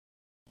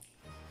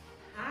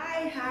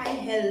Hi,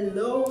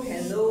 hello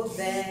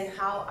there.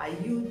 How are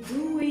you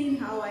doing?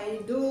 How are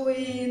you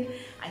doing?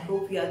 I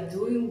hope you are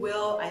doing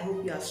well. I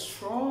hope you are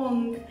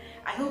strong.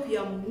 I hope you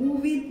are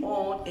moving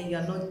on and you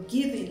are not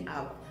giving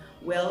up.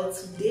 Well,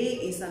 today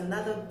is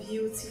another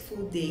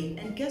beautiful day,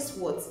 and guess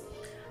what?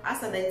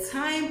 As at the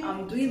time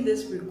I'm doing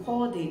this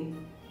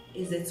recording,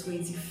 is the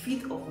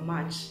 25th of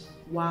March.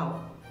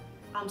 Wow,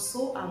 I'm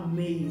so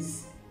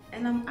amazed,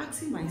 and I'm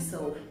asking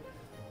myself,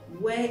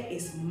 where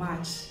is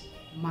March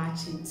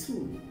marching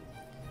to?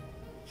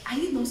 Are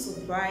you not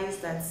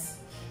surprised that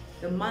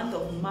the month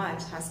of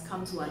March has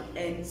come to an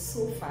end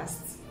so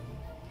fast?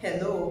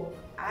 Hello,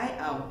 I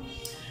am.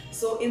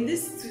 So in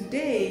this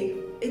today,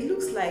 it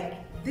looks like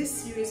this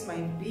series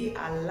might be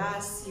our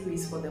last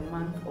series for the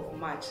month of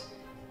March,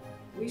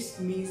 which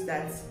means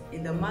that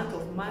in the month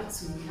of March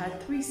we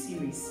had 3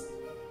 series.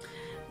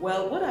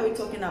 Well, what are we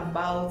talking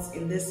about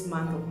in this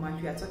month of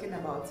March? We are talking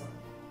about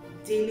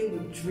dealing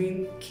with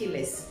dream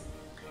killers.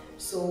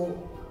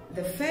 So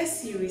the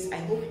first series, I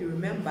hope you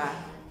remember.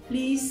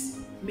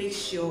 Please make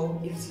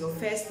sure, if it's your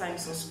first time,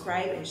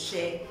 subscribe and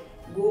share.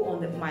 Go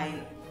on my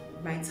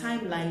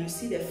timeline, you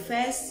see the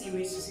first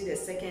series, you see the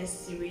second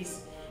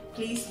series.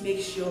 Please make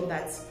sure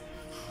that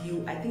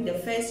I think the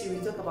first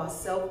series we talk about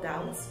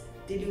self-doubt,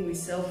 dealing with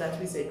self-doubt,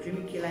 which is a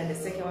dream killer, and the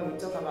second one we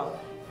talk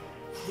about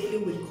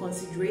dealing with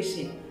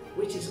consideration,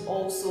 which is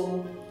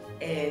also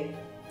a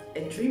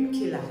dream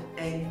killer.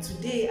 And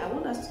today I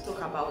want us to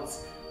talk about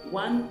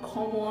one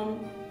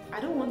common, I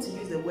don't want to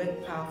use the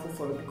word powerful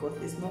for it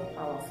because it's not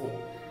powerful,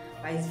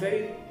 but it's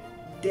very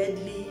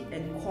deadly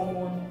and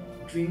common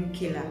dream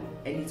killer,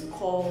 and it's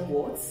called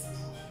what?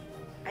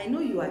 I know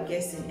you are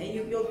guessing, and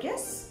your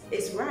guess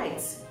is right.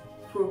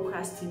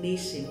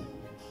 Procrastination.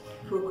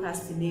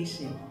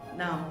 Procrastination.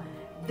 Now,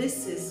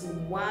 this is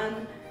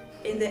one.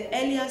 In the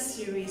earlier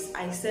series,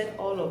 I said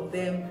all of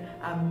them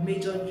are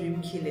major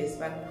dream killers,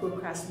 but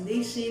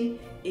procrastination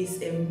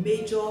is a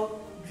major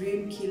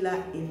dream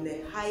killer in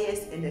the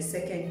highest and the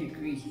second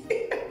degree.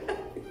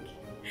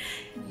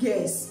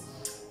 Yes,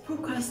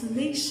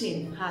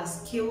 procrastination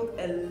has killed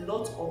a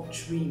lot of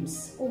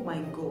dreams. Oh my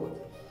God.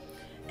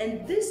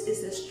 And this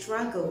is a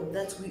struggle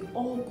that we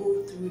all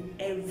go through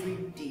every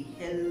day.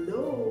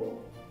 Hello.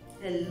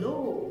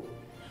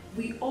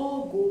 We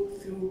all go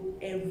through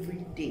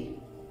every day.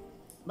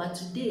 But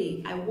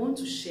today, I want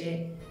to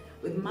share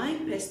with my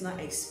personal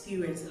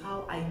experience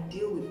how I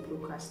deal with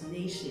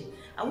procrastination.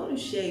 I want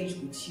to share it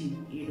with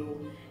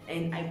you,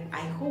 and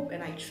I hope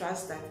and I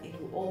trust that it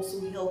will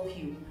also help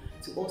you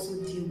to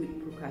also deal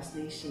with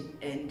procrastination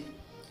and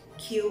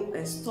kill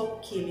and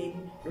stop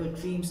killing your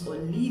dreams or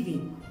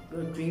leaving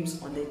your dreams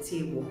on the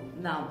table.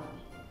 Now,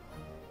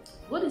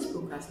 what is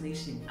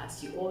procrastination?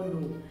 As you all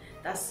know,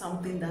 that's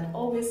something that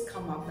always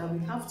comes up that we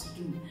have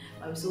to do.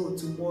 I will say, oh,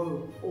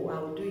 tomorrow, oh, I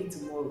will do it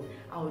tomorrow,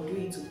 I will do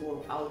it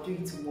tomorrow, I will do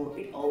it tomorrow.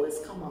 It always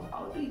comes up,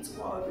 I will do it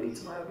tomorrow, I will do it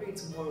tomorrow, I will do it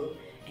tomorrow.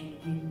 And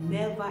we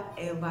never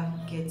ever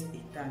get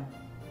it done.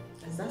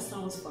 Does that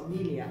sound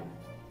familiar?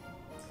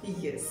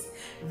 Yes,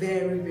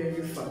 very,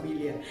 very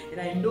familiar. And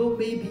I know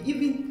maybe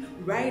even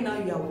right now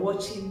you are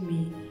watching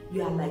me,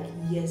 you are like,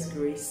 yes,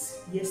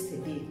 Grace,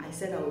 yesterday I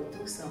said I would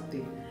do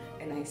something,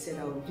 and I said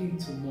I will do it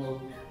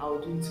tomorrow, I will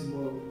do it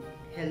tomorrow.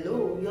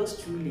 Hello,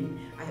 yours truly,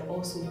 I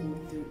also go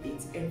through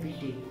it every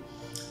day.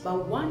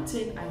 But one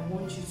thing I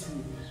want you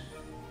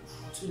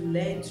to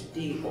learn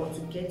today or to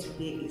get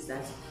today is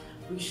that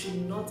we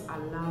should not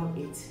allow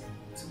it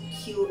to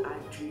kill our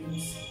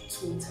dreams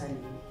totally.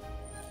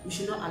 We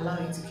should not allow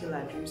it to kill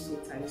our dreams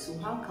totally. So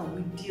how can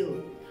we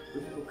deal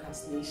with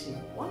procrastination?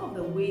 One of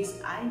the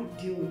ways I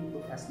deal with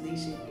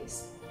procrastination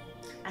is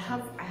I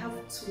have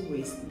 2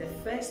 ways. The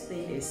first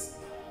thing is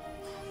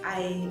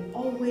I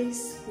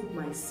always put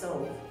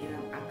myself in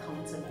an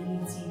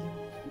accountability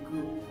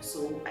group.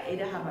 So I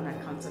either have an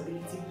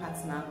accountability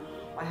partner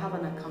or I have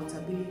an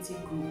accountability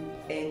group,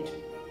 and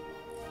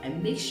I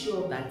make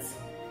sure that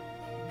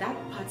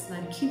that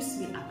partner keeps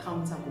me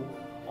accountable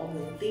of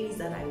the things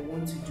that I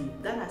want to do.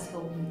 That has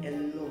helped me a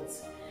lot.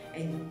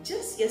 And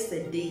just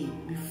yesterday,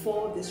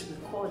 before this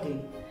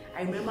recording,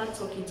 I remember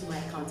talking to my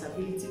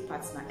accountability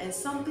partner, and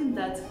something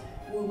that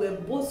we were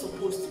both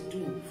supposed to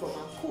do from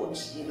our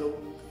coach,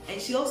 and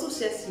she also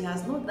says she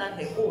has not done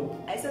her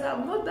own. I said,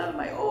 I've not done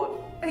my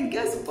own. And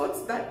guess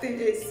what that thing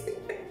is?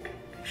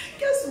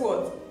 Guess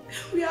what?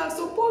 We are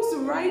supposed to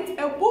write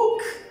a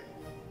book.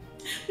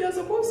 We are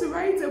supposed to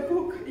write a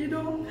book,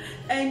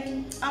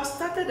 and I've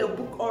started a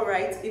book, all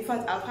right. In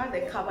fact, I've had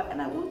the cover,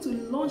 and I want to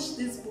launch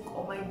this book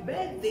on my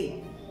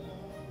birthday.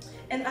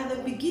 And at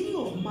the beginning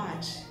of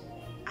March,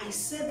 I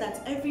said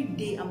that every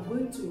day I'm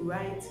going to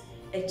write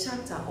a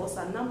chapter or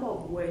a number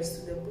of words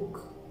to the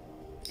book.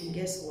 And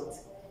guess what?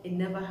 It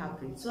never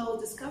happened. So I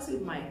was discussing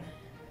with my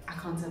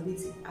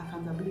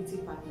accountability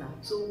partner.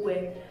 So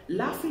we're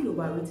laughing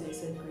over it, and I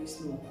said, Grace,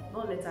 no,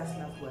 not let us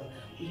laugh. Well,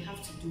 we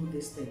have to do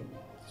this thing.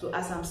 So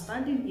as I'm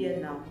standing here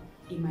now,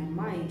 in my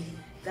mind,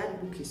 that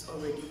book is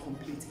already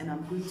complete, and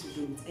I'm going to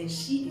do it. And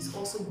she is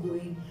also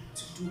going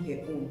to do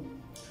her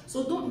own.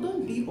 So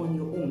don't be on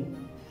your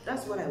own.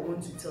 That's what I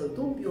want to tell you.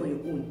 Don't be on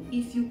your own.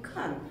 If you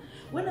can,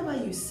 whenever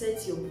you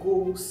set your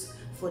goals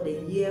for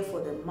the year,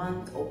 for the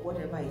month, or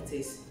whatever it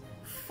is,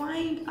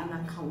 find an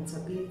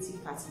accountability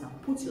partner.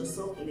 Put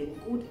yourself in a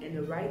good and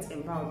a right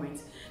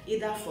environment,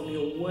 either from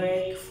your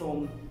work,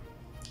 from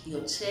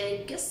your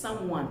chair. Get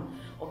someone.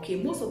 Okay,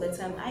 most of the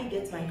time I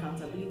get my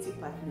accountability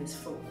partners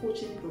from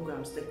coaching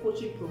programs, the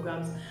coaching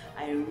programs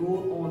I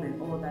enroll on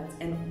and all that,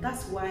 and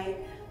that's why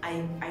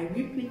I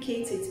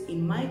replicate it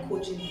in my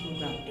coaching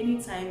program.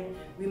 Anytime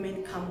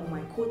women come on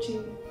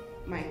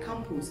my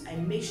campus, I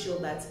make sure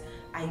that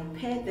I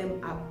pair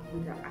them up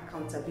with an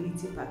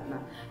accountability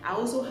partner. I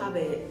also have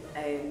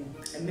a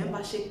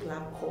membership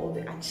club called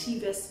the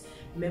Achievers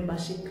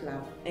Membership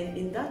Club, and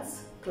in that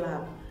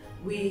club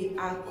we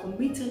are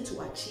committed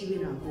to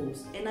achieving our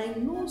goals. And I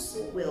know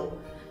so well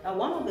that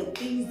one of the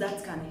things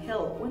that can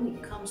help when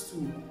it comes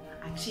to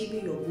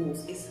achieving your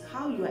goals is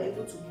how you are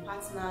able to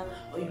partner,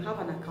 or you have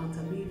an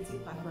accountability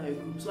partner in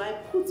your group. So I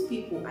put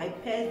people, I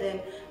pair them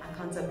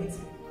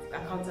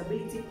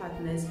accountability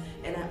partners,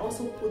 and I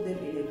also put them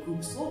in a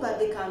group so that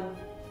they can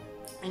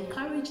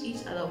encourage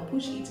each other,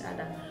 push each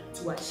other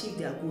to achieve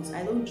their goals.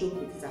 I don't joke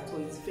with it at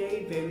all. It's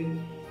very, very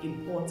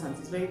important.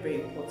 It's very,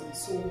 very important.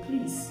 So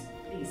please,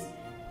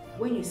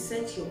 when you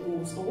set your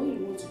goals or when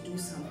you want to do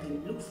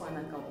something, look for an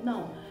account.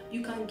 Now,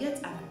 you can get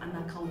an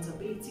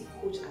accountability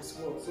coach as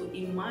well. So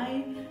in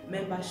my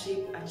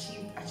membership,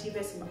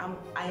 Achievers,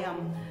 I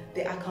am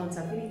the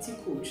accountability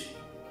coach.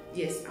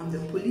 Yes, I'm the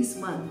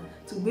policeman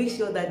to make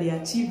sure that they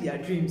achieve their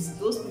dreams.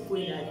 Those people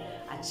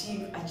that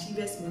achieve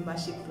Achievers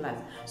membership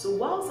class. So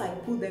whilst I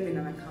put them in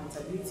an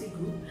accountability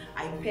group,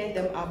 I pair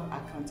them up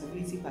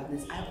accountability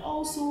partners. I am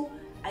also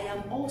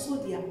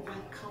their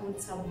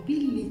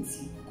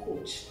accountability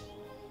coach.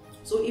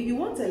 So if you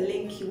want a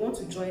link, you want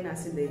to join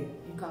us in there,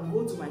 you can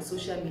go to my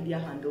social media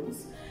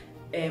handles,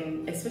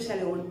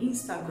 especially on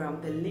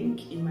Instagram. The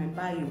link in my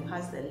bio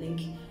has the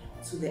link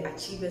to the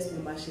Achievers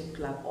Membership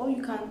Club, or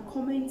you can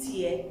comment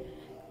here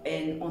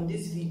and on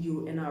this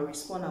video and I'll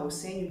respond. I will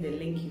send you the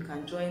link. You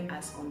can join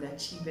us on the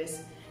Achievers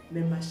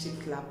Membership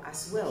Club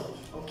as well.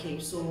 Okay,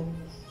 so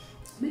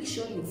make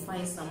sure you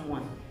find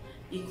someone.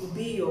 It could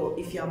be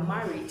if you are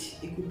married,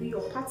 it could be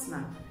your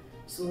partner.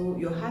 So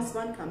your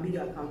husband can be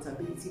your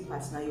accountability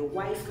partner, your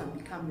wife can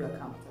become your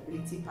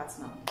accountability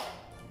partner.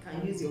 You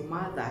can use your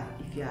mother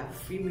if you are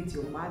free with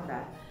your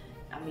mother.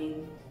 I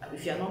mean,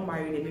 if you are not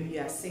married and maybe you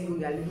are single,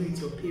 you are living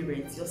with your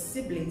parents, your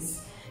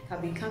siblings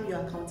can become your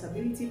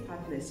accountability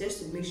partners,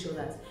 just to make sure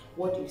that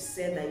what you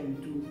said that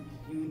you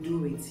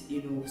do it,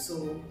 you know.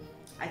 So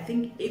I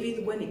think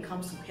even when it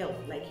comes to health,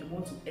 like you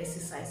want to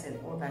exercise and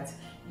all that,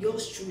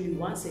 yours truly,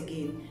 once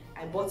again,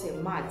 I bought a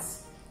mat.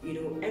 You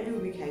know, every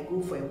week I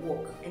go for a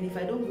walk, and if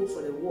I don't go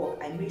for the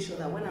walk, I make sure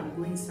that when I'm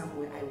going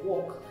somewhere, I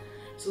walk.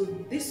 So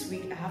this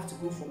week I have to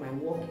go for my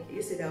walk.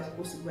 Yesterday I was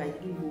supposed to go, I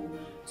didn't go.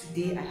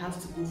 Today I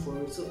have to go for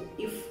it. So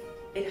if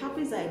it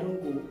happens that I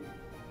don't go,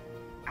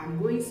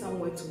 I'm going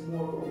somewhere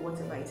tomorrow or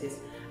whatever it is,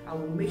 I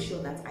will make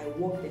sure that I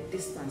walk the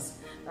distance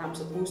that I'm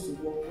supposed to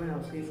walk when I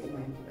was going for my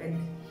walk.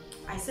 And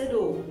I said,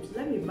 oh,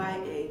 let me buy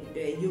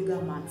a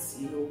yoga mat,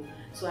 you know.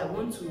 So I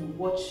want to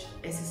watch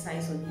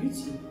exercise on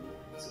YouTube.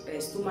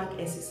 Stomach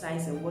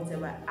exercise and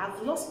whatever.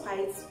 I've lost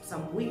quite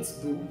some weight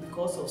though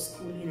because of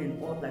schooling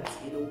and all that,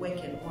 you know,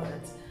 work and all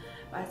that.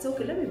 But I said,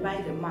 okay, let me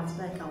buy the mat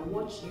so I can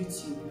watch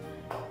YouTube.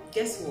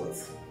 Guess what?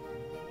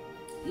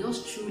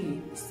 Yours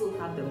truly still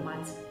have the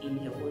mat in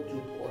her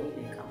wardrobe or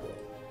in her cupboard,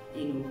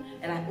 you know.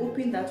 And I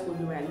opened that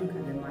wardrobe, I look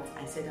at the mat,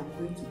 I said, I'm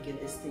going to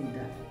get this thing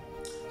done.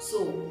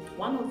 So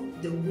one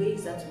of the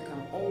ways that you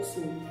can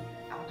also,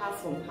 apart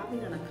from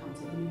having an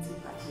accountability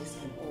practice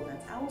and all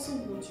that, I also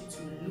want you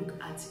to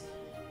look at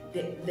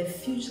the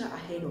future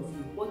ahead of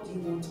you. What do you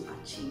want to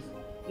achieve?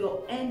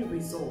 Your end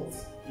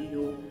results, you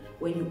know,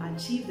 when you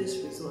achieve this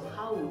result,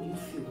 how would you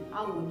feel?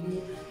 How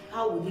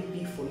would it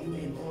be for you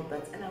and all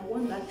that? And I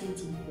want that thing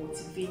to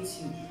motivate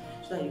you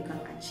so that you can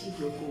achieve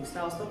your goals.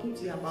 Now I was talking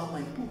to you about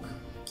my book.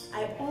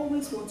 I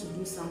always want to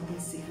do something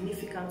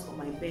significant on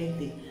my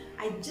birthday.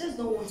 I just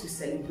don't want to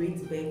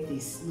celebrate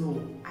birthdays.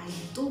 No, I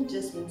don't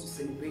just want to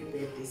celebrate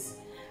birthdays.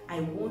 I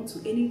want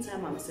to,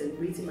 anytime I'm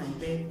celebrating my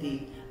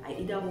birthday, I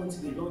either want to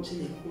be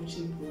launching a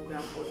coaching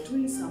program or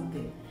doing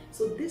something.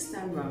 So this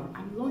time around,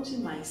 I'm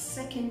launching my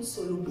second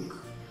solo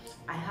book.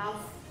 I have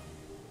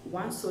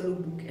one solo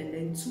book and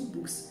then 2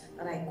 books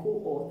that I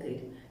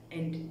co-authored.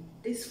 And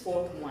this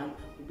 4th one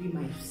will be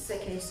my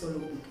second solo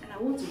book. And I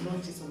want to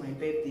launch it on my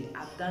birthday.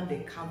 I've done the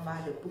cover,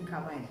 the book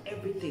cover and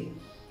everything.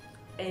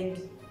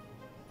 And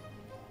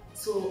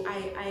so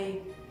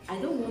I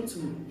don't want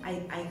to,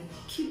 I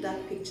keep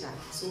that picture.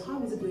 So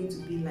how is it going to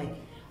be like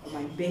on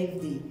my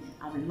birthday?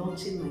 I'm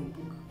launching my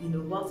book. You know,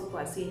 while people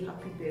are saying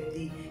happy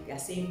birthday, they are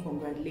saying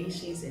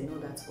congratulations and all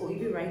that. Oh,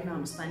 even right now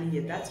I'm standing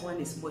here, that one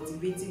is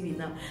motivating me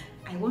now.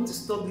 I want to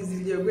stop this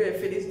video, go and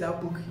finish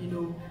that book, you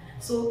know.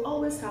 So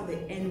always have the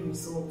end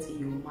result in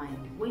your mind.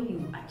 When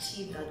you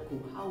achieve that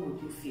goal, how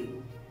would you feel?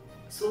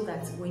 So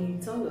that when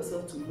you tell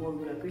yourself tomorrow,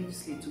 you are going to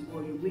sleep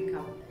tomorrow, you wake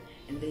up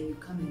and then you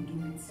come and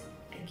do it.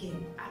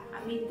 again,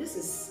 I mean, this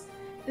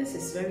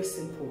is very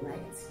simple, right?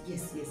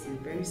 Yes, it's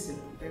very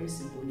simple, very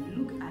simple.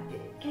 Look at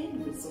the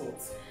end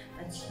results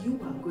that you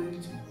are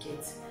going to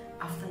get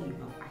after you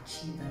have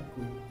achieved that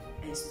goal,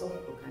 and stop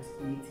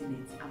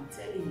procrastinating it. I'm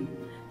telling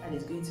you, that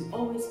is going to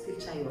always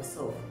picture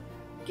yourself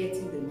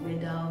getting the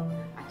medal,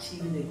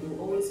 achieving the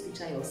goal. Always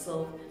picture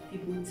yourself,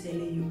 people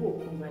telling you,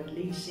 oh,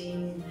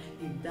 congratulations,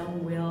 you've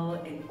done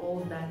well, and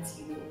all that.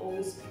 You will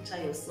always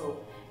picture yourself,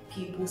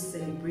 people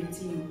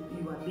celebrating you,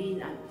 you are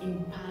being an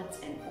impact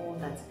and all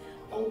that.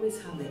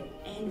 Always have the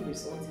end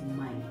result in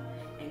mind,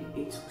 and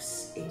it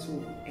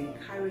will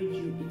encourage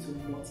you, it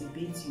will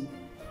motivate you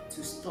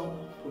to stop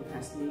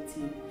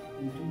procrastinating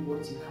and do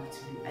what you have to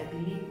do. I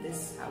believe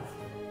this have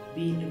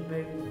been a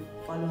very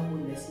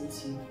valuable lesson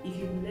to you. If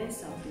you learned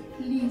something,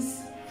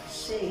 please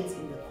share it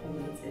in the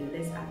comments and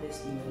let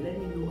others know. Let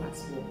me know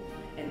as well.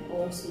 And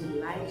also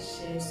like,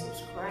 share,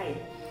 subscribe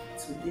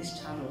to this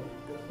channel,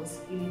 The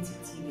Possibility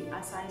TV.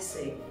 As I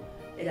said,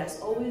 it has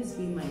always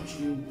been my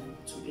dream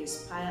to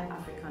inspire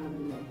African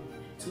women,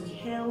 to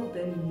help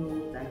them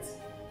know that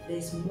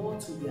there's more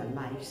to their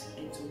lives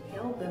and to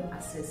help them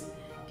access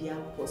their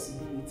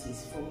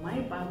possibilities. From my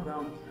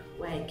background,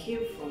 where I came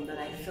from, that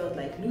I felt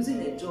like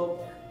losing a job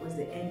was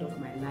the end of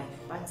my life.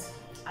 But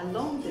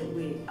along the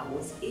way, I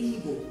was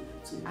able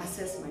to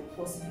access my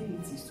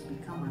possibilities to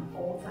become an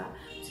author,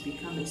 to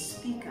become a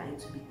speaker, and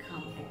to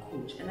become a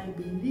coach. And I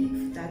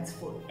believe that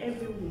for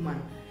every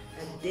woman,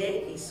 that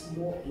there is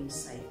more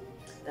inside,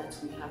 that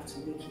we have to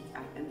wake it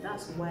up. And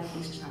that's why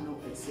this channel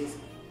exists,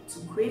 to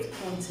create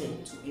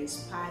content, to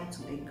inspire,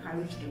 to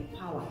encourage,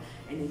 empower,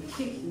 and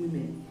equip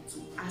women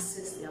to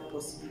access their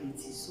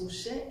possibilities. So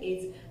share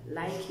it,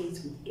 like it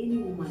with any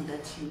woman that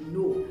you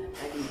know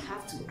that they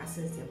have to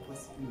access their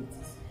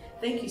possibilities.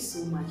 Thank you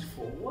so much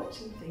for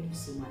watching. Thank you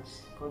so much.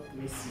 God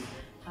bless you.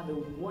 Have a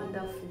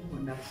wonderful,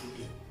 wonderful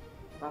day.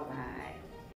 Bye-bye.